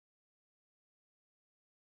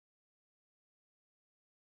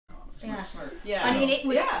Smart. Yeah. I mean,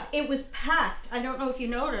 it was packed. I don't know if you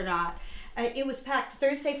know it or not. It was packed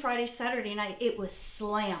Thursday, Friday, Saturday night. It was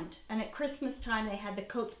slammed. And at Christmas time, they had the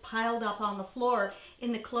coats piled up on the floor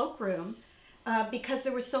in the cloakroom because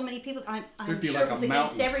there were so many people. I'm sure like it was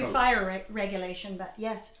against every fire regulation, but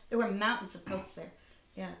yes, there were mountains of coats there.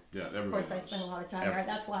 Yeah. Yeah. Of course, I spent a lot of time there.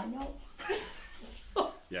 That's why I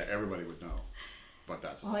know. Yeah, everybody would know. But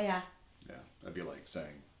that's. Oh yeah. Yeah, that'd be like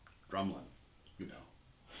saying drumlin. You know.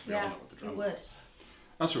 We Yeah. all know what the drumlin would. is.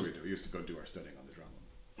 That's what we do. We used to go do our studying